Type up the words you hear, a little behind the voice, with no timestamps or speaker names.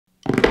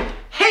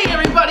Hey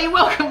everybody,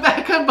 welcome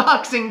back.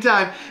 Unboxing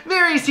time.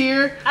 Mary's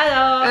here.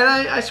 Hello.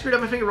 And I screwed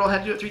up my finger roll, had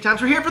to do it 3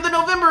 times. We're here for the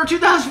November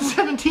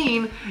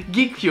 2017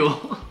 Geek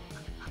Fuel.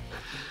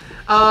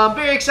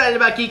 Very excited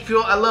about Geek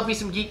Fuel. I love me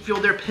some Geek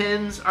Fuel. Their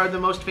pins are the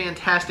most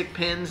fantastic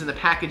pins, and the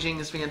packaging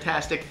is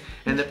fantastic.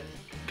 And the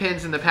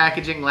pins and the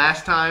packaging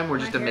last time were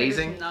just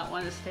amazing. Does not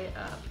want to stay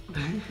up.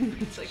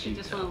 It's like you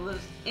just want to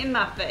live in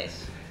my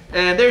face.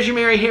 And there's your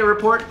Mary hair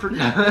report for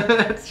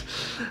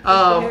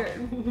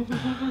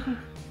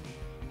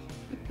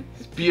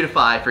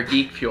Beautify for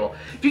Geek Fuel.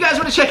 If you guys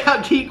want to check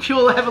out Geek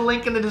Fuel, I have a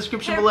link in the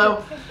description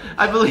below.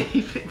 I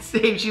believe it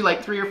saves you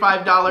like $3 or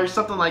 $5,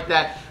 something like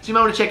that. So you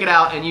might want to check it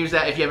out and use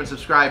that if you haven't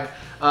subscribed.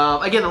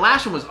 Again, the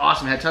last one was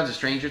awesome. It had tons of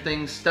Stranger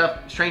Things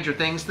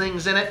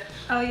things in it.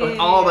 Oh yeah. With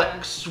all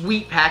the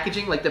sweet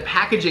packaging. Like the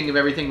packaging of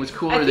everything was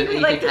cooler than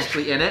anything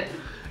actually in it.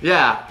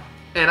 Yeah.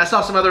 And I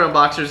saw some other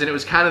unboxers and it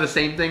was kind of the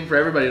same thing for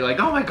everybody. Like,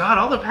 oh my god,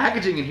 all the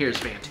packaging in here is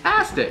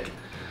fantastic.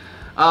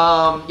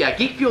 Yeah,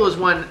 Geek Fuel is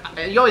one,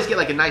 you always get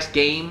like a nice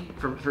game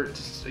to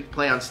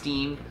play on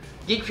Steam.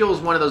 Geek Fuel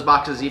is one of those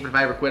boxes, even if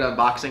I ever quit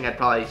unboxing, I'd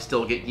probably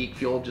still get Geek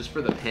Fuel just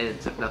for the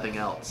pins, if nothing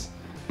else.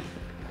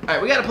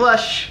 Alright, we got a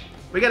plush,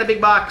 we got a big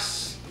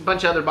box, a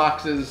bunch of other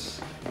boxes.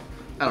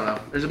 I don't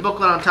know. There's a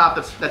booklet on top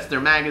that's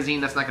their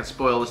magazine. That's not going to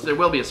spoil this. There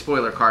will be a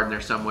spoiler card in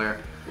there somewhere,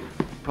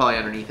 probably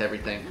underneath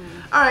everything.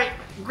 Alright,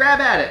 grab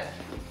at it.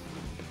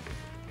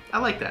 I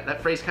like that.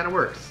 That phrase kind of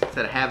works.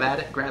 Instead of have at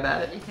it, grab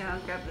at it. Yeah, I'll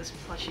grab this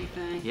plushy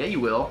thing. Yeah, you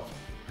will.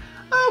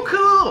 Oh,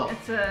 cool!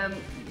 It's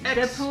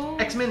Deadpool.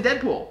 X-Men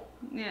Deadpool.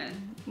 Yeah,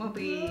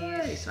 Mopies.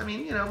 Nice. I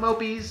mean, you know,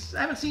 Mopies. I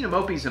haven't seen a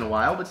Mopies in a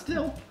while, but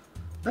still.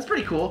 That's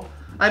pretty cool.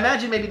 I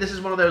imagine maybe this is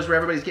one of those where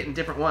everybody's getting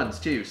different ones,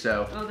 too,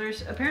 so. Well,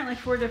 there's apparently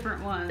 4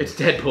 different ones. It's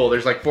Deadpool.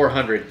 There's like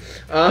 400.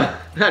 No,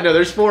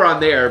 there's 4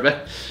 on there,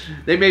 but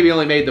they maybe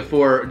only made the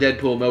 4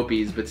 Deadpool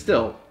Mopies, but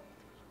still.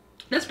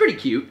 That's pretty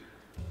cute.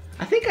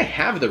 I think I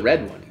have the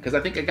red one, because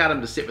I think I got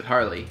him to sit with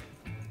Harley.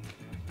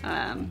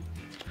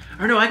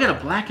 Or no, I got a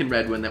black and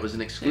red one that was an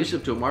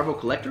exclusive to a Marvel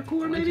Collector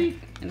Core, maybe?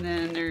 And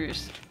then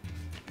there's...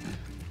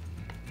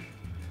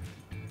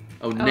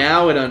 Oh,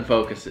 now it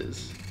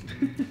unfocuses.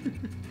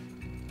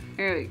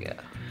 There we go.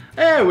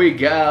 There we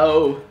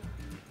go.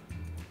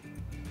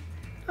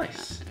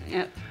 Nice.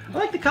 Yep. I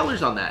like the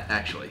colors on that,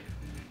 actually.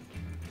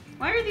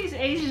 Why are these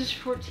ages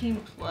 14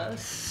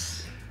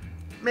 plus?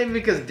 Maybe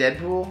because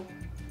Deadpool?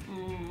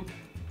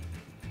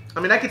 I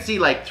mean, I could see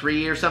like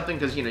 3 or something,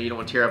 because, you know, you don't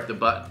want to tear up the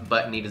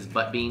butt and eat his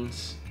butt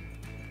beans.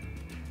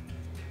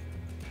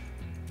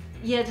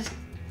 Yeah, just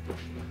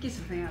get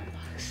something out of the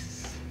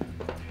box.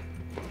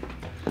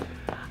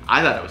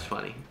 I thought it was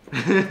funny.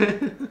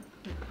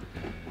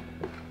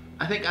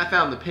 I think I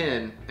found the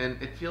pin, and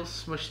it feels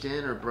smushed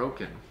in or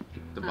broken,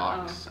 the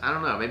box. I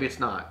don't know, maybe it's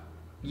not.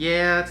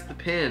 Yeah, it's the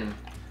pin.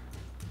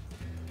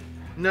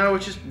 No,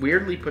 it's just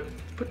weirdly put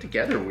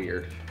together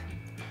weird.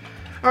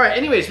 Alright,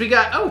 anyways, we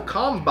got, oh,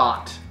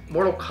 Combat.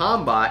 Mortal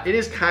Kombat. It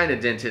is kind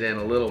of dented in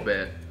a little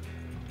bit.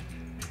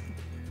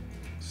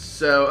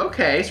 So,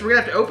 okay, so we're going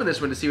to have to open this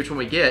one to see which one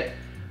we get.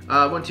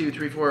 1, 2,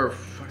 3, 4,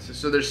 5, 6.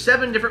 So there's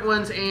 7 different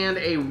ones and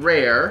a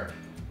rare.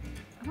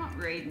 I want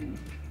Raiden.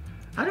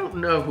 I don't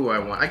know who I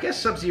want. I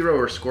guess Sub-Zero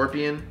or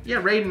Scorpion.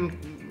 Yeah,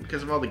 Raiden,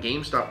 because of all the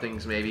GameStop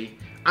things, maybe.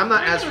 I'm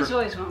not as for... Raiden was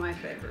always one of my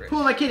favorites. Who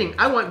am I kidding?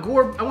 I want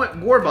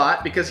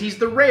Gorbot because he's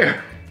the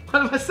rare.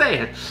 What am I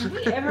saying? Have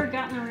we ever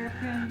gotten a rare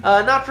pin?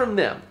 Not from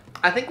them.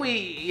 I think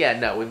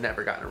no, we've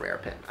never gotten a rare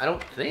pin. I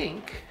don't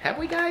think. Have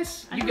we,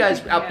 guys? You guys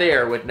out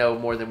there would know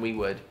more than we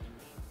would.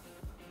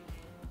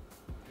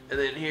 And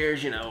then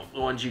here's, you know,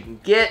 the ones you can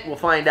get. We'll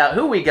find out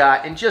who we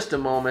got in just a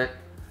moment.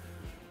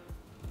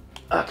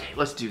 Okay,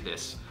 let's do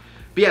this.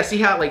 But yeah, see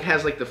how it like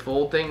has like the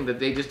fold thing that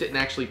they just didn't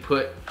actually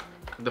put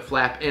the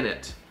flap in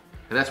it.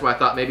 And that's why I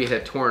thought maybe it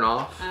had torn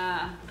off.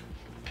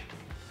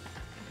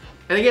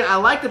 And again, I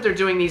like that they're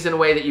doing these in a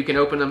way that you can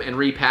open them and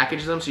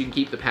repackage them so you can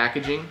keep the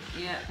packaging.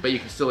 Yeah. But you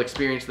can still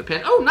experience the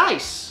pin. Oh,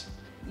 nice!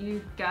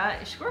 You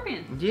got a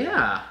Scorpion.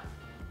 Yeah.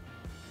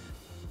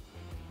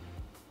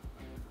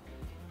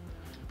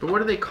 But what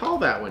do they call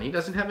that one? He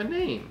doesn't have a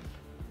name.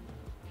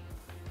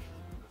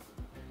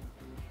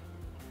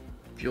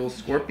 Fuel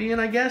Scorpion,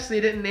 I guess?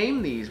 They didn't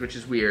name these, which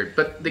is weird.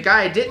 But the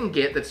guy I didn't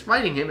get that's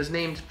fighting him is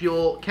named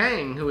Fuel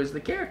Kang, who is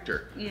the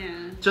character.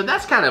 Yeah. So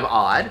that's kind of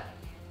odd.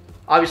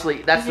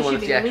 Obviously, that's the one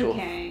that's the actual...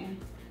 Kang.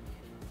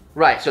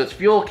 Right, so it's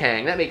Fuel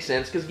Kang. That makes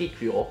sense, because Geek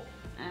Fuel.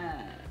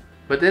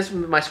 But this,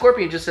 my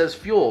Scorpion just says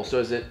Fuel, so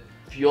is it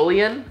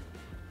Fuelian?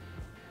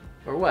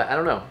 Or what? I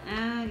don't know.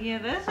 Yeah,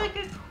 that's a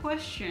good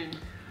question.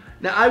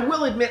 Now, I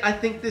will admit, I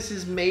think this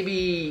is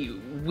maybe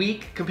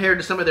weak compared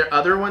to some of their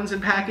other ones in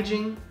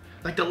packaging.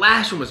 Like, the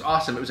last one was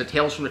awesome. It was a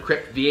Tales from the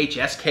Crypt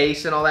VHS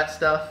case and all that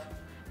stuff.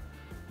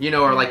 You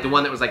know, or like the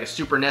one that was like a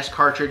Super NES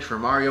cartridge for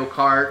Mario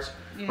Kart.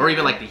 Yeah. Or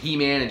even like the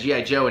He-Man and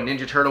G.I. Joe and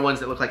Ninja Turtle ones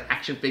that look like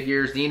action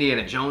figures. The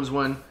Indiana Jones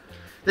one.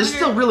 This is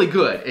still really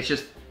good. It's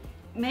just...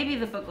 Maybe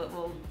the booklet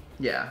will...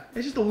 Yeah.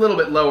 It's just a little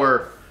bit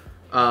lower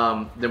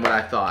than what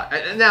I thought.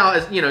 And now,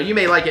 as you know, you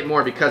may like it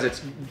more because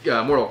it's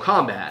Mortal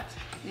Kombat.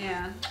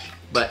 Yeah.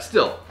 But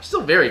still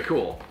very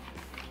cool.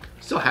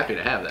 Still happy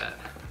to have that.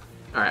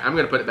 All right, I'm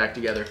gonna put it back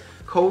together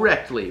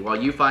correctly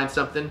while you find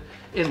something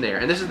in there.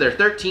 And this is their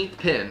 13th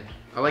pin.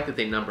 I like that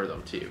they number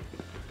them too.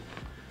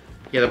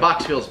 Yeah, the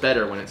box feels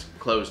better when it's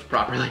closed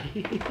properly.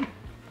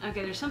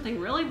 Okay, there's something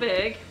really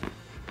big.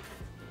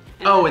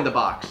 In the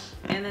box.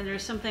 And then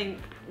there's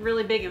something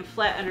really big and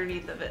flat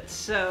underneath of it.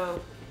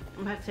 So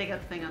I'm gonna have to take out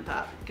the thing on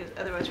top because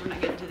otherwise we're not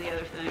getting to the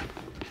other thing.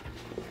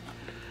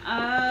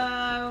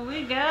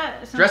 We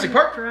got Jurassic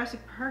Park.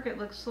 Jurassic Park, it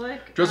looks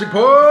like. Jurassic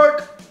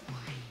Park.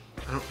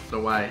 I don't know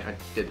why I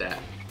did that.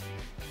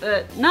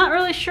 Not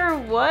really sure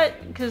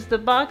what, because the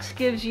box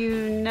gives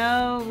you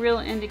no real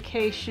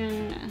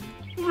indication.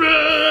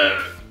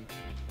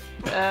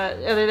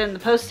 Other than the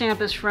post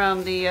stamp is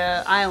from the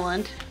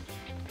island.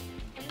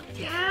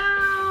 Yeah.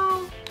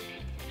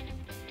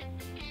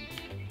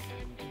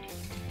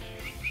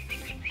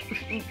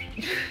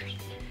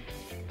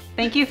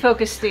 Thank you,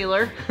 focus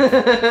stealer.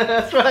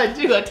 That's what I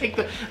do.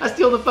 I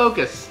steal the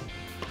focus.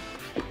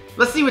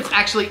 Let's see what's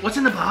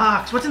in the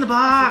box. What's in the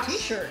box? It's a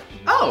t-shirt.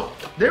 Oh,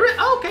 there is.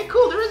 Oh, okay,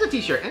 cool. There is a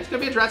t-shirt, and it's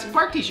gonna be a Jurassic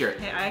Park t-shirt.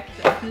 Hey, I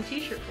could open a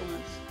t-shirt for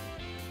once.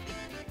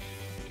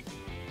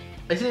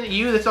 Isn't it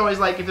you that's always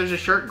like, if there's a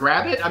shirt,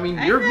 grab it? I mean,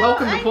 you're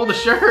welcome to pull the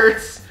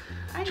shirts.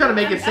 I'm trying to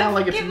make it sound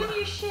like it's. I'm giving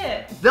you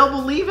shit. They'll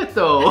believe it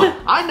though.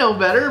 I know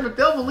better, but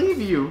they'll believe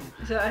you.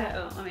 So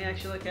let me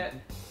actually look at.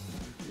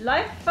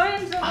 Life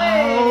finds a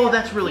way. Oh,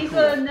 that's really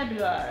cool. He's a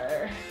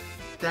nebula.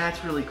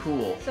 That's really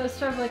cool. So it's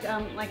sort of like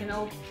an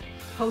old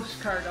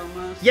postcard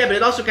almost. Yeah, but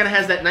it also kind of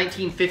has that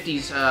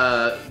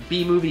 1950s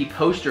B-movie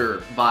poster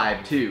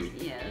vibe too.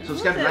 Yeah. So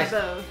it's got a nice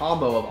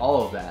combo of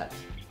all of that.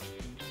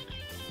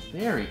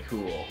 Very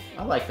cool.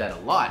 I like that a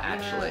lot,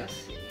 actually.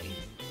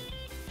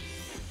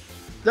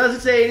 Does it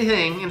say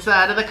anything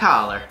inside of the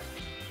collar?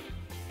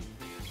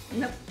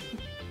 Nope.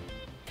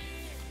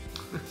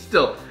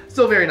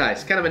 Still very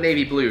nice. Kind of a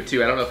navy blue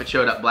too. I don't know if it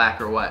showed up black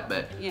or what,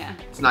 but yeah,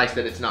 it's nice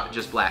that it's not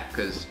just black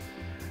because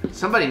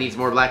somebody needs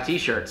more black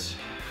t-shirts.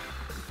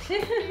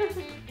 And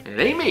it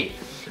ain't me.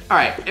 All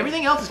right,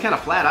 everything else is kind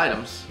of flat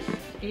items.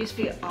 It used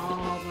to be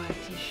all black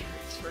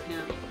t-shirts for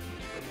him.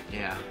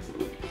 Yeah.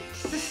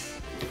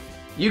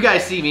 You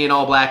guys see me in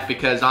all black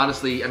because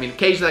honestly, I mean,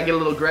 occasionally I get a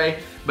little gray,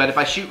 but if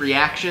I shoot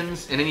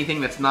reactions and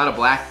anything that's not a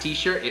black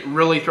t-shirt, it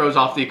really throws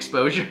off the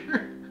exposure.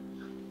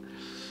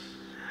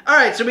 All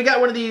right, so we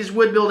got one of these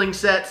wood building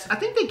sets. I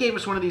think they gave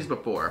us one of these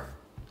before.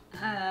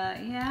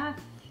 Yeah.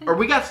 Or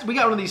we got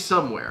one of these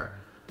somewhere.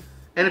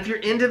 And if you're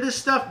into this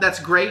stuff, that's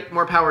great.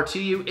 More power to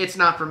you. It's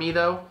not for me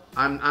though.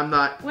 I'm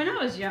not. When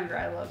I was younger,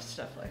 I loved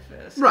stuff like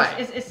this. Right.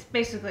 It's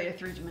basically a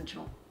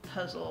three-dimensional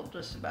puzzle,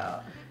 just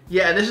about.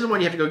 Yeah, and this is the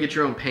one you have to go get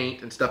your own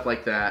paint and stuff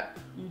like that.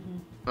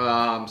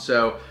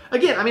 So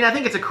again, I mean, I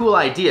think it's a cool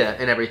idea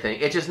and everything.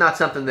 It's just not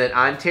something that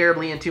I'm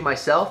terribly into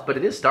myself, but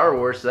it is Star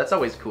Wars, so that's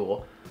always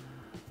cool.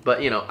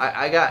 But you know,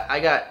 I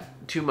got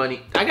too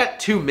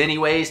many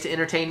ways to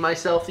entertain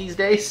myself these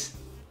days,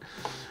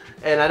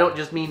 and I don't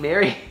just mean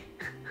Mary.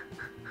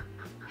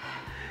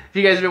 If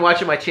you guys have been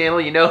watching my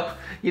channel, you know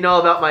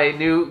about my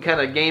new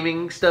kind of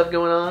gaming stuff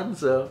going on.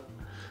 So,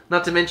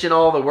 not to mention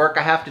all the work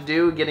I have to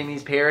do getting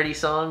these parody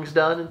songs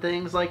done and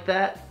things like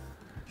that.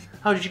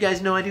 Oh, did you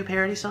guys know I do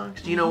parody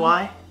songs? Do you know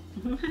why?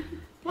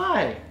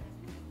 Why?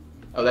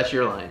 Oh, that's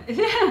your line.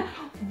 Yeah.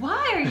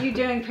 Why are you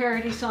doing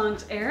parody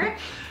songs, Eric?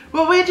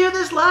 Well, we do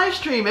this live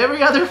stream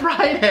every other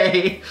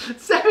Friday,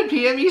 7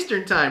 p.m.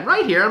 Eastern Time,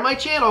 right here on my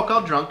channel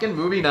called Drunken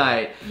Movie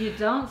Night. You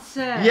don't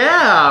say.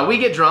 Yeah, we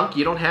get drunk.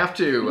 You don't have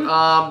to,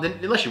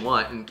 unless you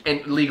want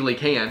and legally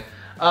can.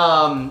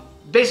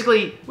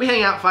 Basically, we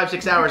hang out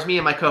 5-6 hours, me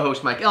and my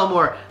co-host Mike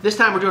Elmore. This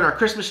time we're doing our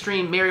Christmas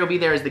stream. Mary will be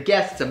there as the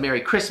guest. It's a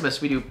Merry Christmas.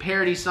 We do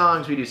parody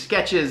songs. We do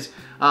sketches.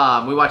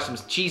 We watch some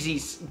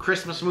cheesy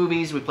Christmas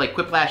movies. We play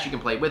Quiplash. You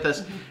can play with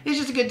us. It's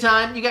just a good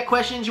time. You got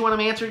questions? You want them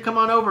answered? Come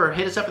on over.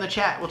 Hit us up in the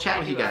chat. We'll chat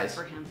with you guys.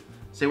 For him.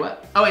 Say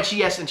what? Oh, and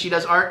she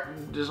does art.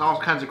 There's all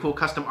kinds of cool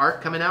custom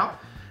art coming out.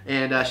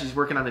 And she's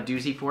working on a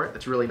doozy for it.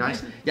 That's really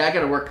nice. Yeah, I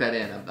got to work that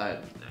in.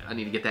 I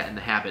need to get that in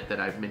the habit that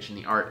I've mentioned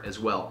the art as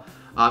well.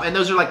 And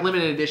those are like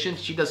limited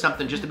editions. She does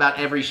something just about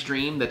every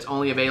stream that's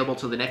only available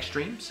till the next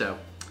stream. So,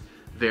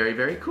 very,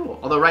 very cool.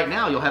 Although right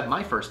now, you'll have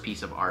my first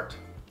piece of art.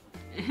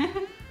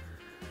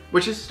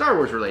 Which is Star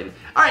Wars related.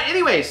 All right,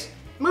 anyways,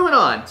 moving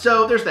on.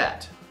 So, there's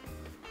that.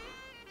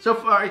 So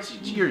far, it's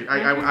your,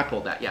 I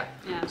pulled that, yeah.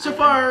 So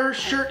far,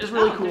 shirt is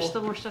really cool. There's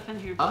still more stuff in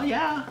here. Oh,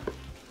 yeah.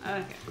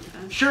 Okay.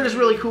 Shirt is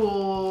really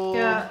cool.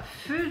 Yeah,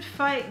 Food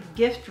Fight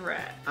gift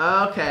wrap.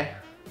 Okay.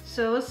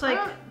 So, it's like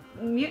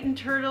Mutant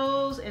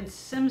Turtles and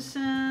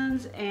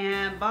Simpsons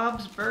and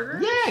Bob's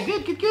Burgers. Yeah,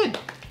 good.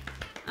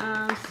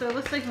 So it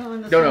looks like one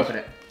of those. Don't open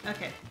it.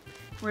 Okay.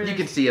 You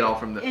can see it all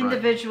from the front.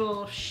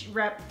 Individual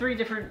three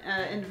different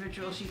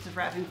individual sheets of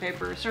wrapping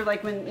paper. Sort of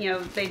like when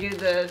they do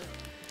the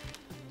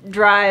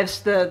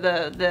drives,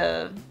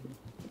 the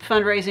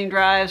fundraising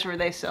drives where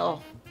they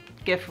sell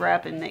gift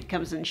wrap and it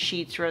comes in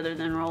sheets rather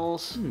than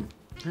rolls.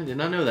 I did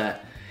not know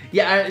that.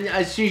 Yeah,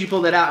 as soon as you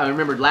pulled that out, I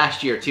remembered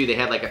last year too, they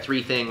had like a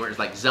 3 thing where it's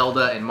like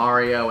Zelda and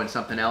Mario and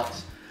something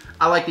else.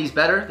 I like these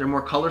better. They're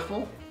more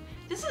colorful.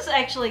 This is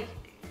actually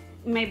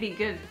maybe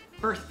good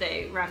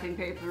birthday wrapping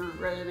paper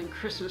rather than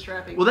Christmas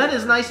wrapping paper. Well, that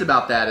is nice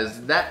about that,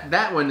 is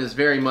that one is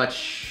very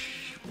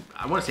much,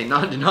 I want to say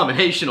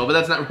non-denominational, but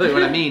that's not really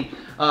what I mean.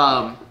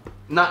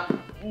 Not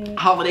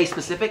holiday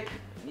specific,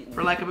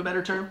 for lack of a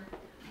better term.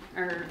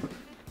 Or,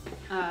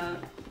 I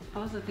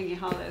wasn't thinking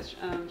holidays,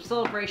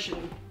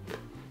 celebration.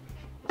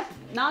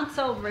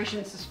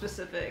 Non-celebration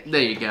specific.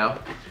 There you go.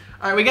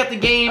 All right, we got the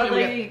game. Although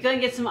you're gonna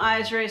get some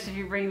eyes raised if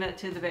you bring that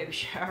to the baby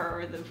shower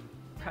or the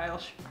bridal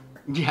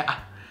shower. Yeah.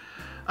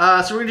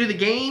 So we're gonna do the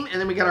game, and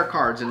then we got our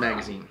cards and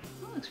magazine.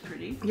 That looks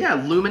pretty. Yeah,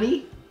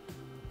 Lumini.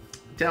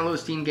 Download the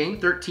Steam game,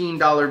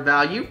 $13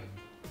 value.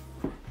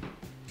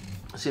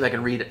 Let's see if I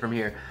can read it from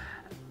here.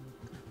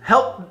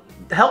 Help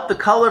the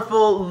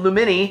colorful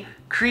Lumini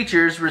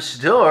creatures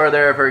restore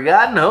their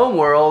forgotten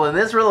homeworld in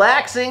this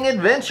relaxing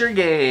adventure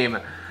game.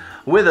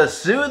 With a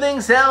soothing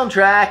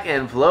soundtrack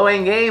and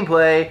flowing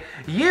gameplay,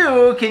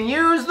 you can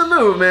use the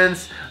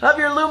movements of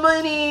your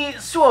Lumini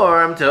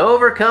swarm to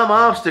overcome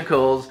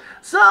obstacles,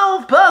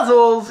 solve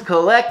puzzles,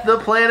 collect the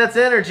planet's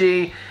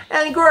energy,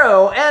 and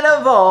grow and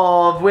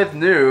evolve with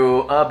new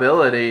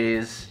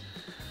abilities.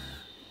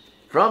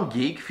 From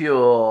Geek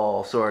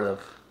Fuel, sort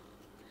of.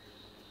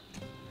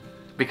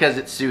 Because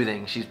it's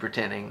soothing, she's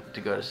pretending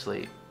to go to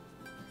sleep.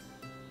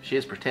 She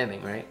is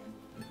pretending, right?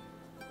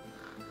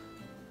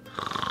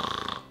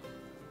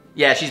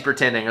 Yeah, she's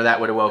pretending, or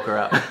that would have woke her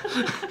up.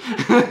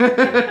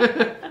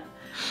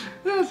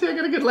 Yeah, see, I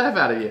got a good laugh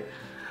out of you.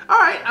 All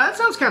right, that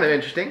sounds kind of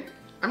interesting.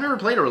 I've never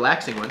played a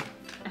relaxing one.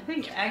 I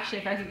think actually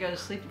if I could go to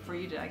sleep before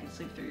you did, I could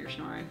sleep through your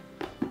snoring.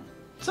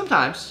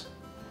 Sometimes.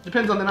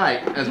 Depends on the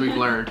night, as we've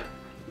learned.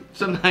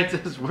 Some nights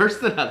it's worse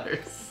than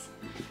others.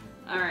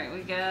 Alright,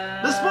 we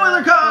got... the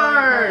spoiler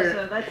card!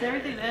 So that's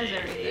everything, that is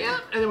everything. Yeah,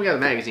 and then we got a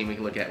magazine we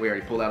can look at. We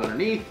already pulled out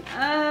underneath.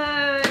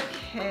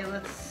 Okay,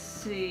 let's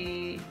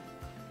see.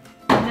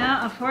 No,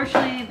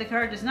 unfortunately, the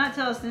card does not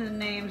tell us the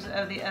names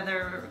of the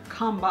other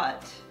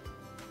combat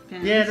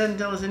pins. Yeah, it doesn't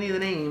tell us any of the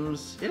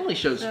names. It only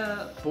shows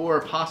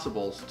 4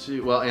 possibles,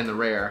 too. Well, and the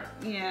rare.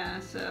 Yeah,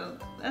 so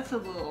that's a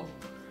little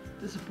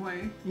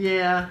disappointing.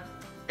 Yeah.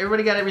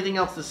 Everybody got everything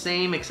else the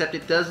same, except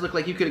it does look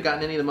like you could have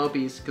gotten any of the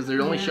Mopies, because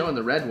they're only showing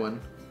the red one.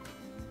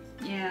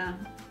 Yeah.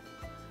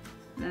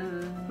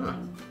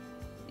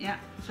 Yeah,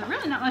 so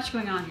really not much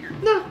going on here.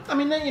 No, I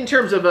mean, in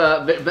terms of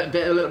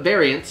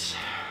variants,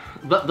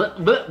 but that's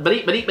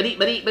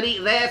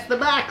the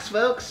box,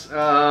 folks.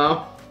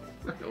 I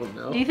don't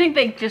know. Do you think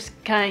they just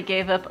kind of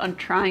gave up on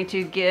trying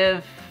to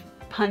give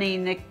punny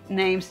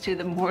nicknames to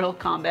the Mortal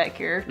Kombat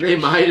characters? They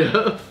might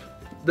have.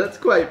 That's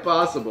quite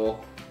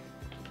possible.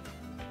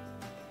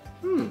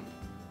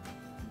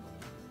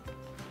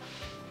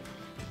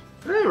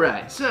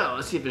 Alright, so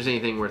let's see if there's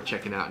anything worth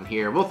checking out in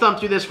here. We'll thumb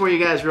through this for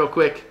you guys real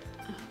quick.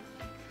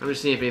 I'm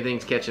just seeing if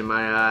anything's catching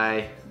my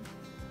eye.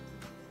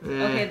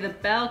 Okay, the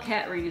Battle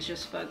Cat ring is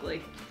just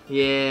fugly.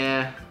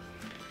 Yeah.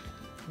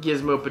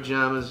 Gizmo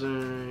pajamas.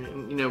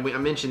 You know, I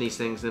mention these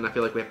things, and then I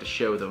feel like we have to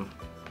show them.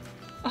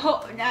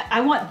 Oh, I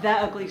want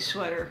that ugly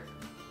sweater.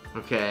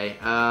 Okay.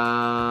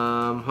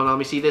 Hold on, let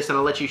me see this, and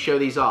I'll let you show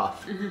these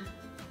off.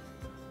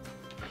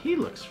 He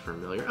looks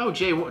familiar. Oh,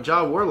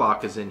 Jaw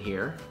Warlock is in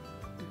here.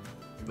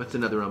 That's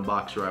another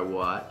unboxer I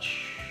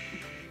watch.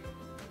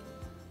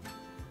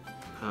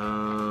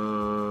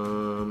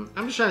 I'm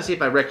just trying to see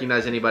if I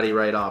recognize anybody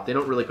right off. They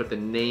don't really put the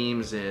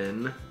names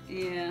in.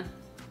 Yeah.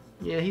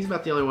 Yeah, he's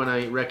about the only one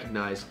I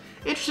recognize.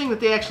 Interesting that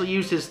they actually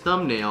used his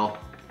thumbnail.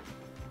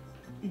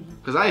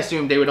 Because I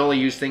assumed they would only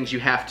use things you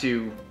have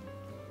to,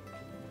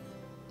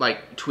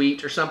 like,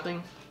 tweet or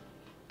something.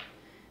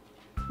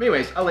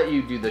 Anyways, I'll let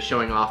you do the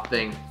showing off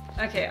thing.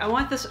 Okay, I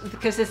want this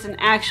because it's an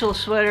actual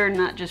sweater,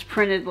 not just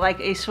printed like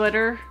a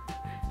sweater.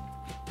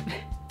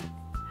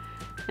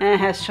 And it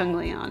has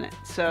Chung-Li on it,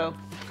 so...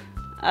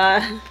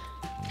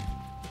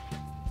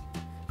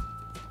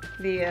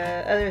 the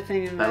other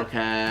thing in Battle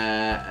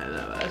Cat.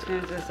 I was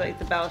going to say, like,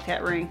 the Battle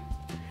Cat ring.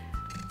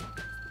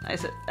 I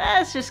said,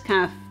 that's just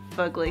kind of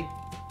fugly.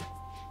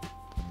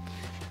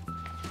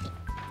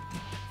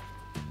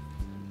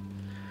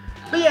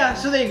 But yeah,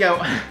 so there you go.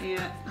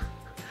 Yeah.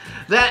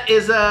 That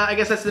is, I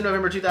guess that's the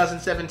November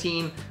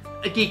 2017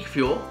 Geek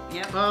Fuel.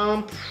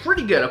 Yep.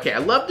 Pretty good. Okay, I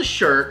love the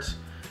shirt.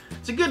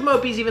 It's a good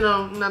Mopies, even though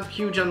I'm not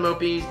huge on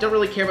Mopies. Don't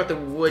really care about the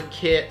wood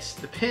kit.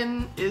 The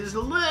pin is just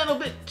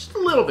a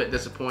little bit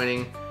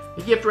disappointing.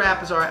 The gift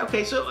wrap is alright.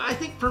 Okay, so I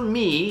think for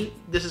me,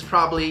 this is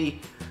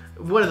probably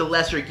one of the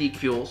lesser Geek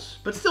Fuels,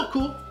 but still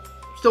cool.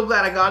 Still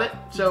glad I got it,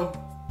 so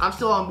I'm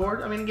still on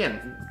board. I mean,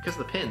 again, because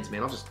of the pins,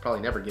 man, I'll just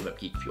probably never give up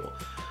Geek Fuel.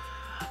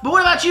 But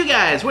what about you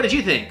guys? What did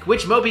you think?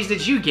 Which Mopies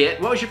did you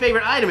get? What was your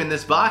favorite item in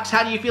this box?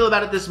 How do you feel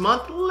about it this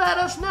month? Let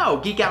us know.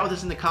 Geek out with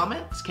us in the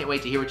comments. Can't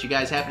wait to hear what you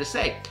guys have to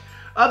say.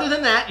 Other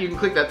than that, you can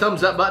click that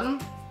thumbs up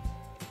button.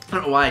 I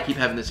don't know why I keep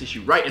having this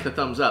issue right at the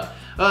thumbs up.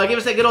 Give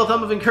us that good old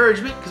thumb of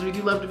encouragement, because we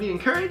do love to be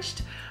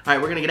encouraged. All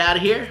right, we're going to get out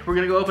of here. We're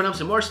going to go open up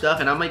some more stuff,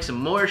 and I'll make some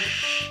more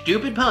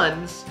stupid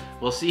puns.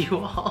 We'll see you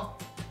all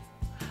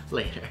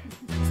later.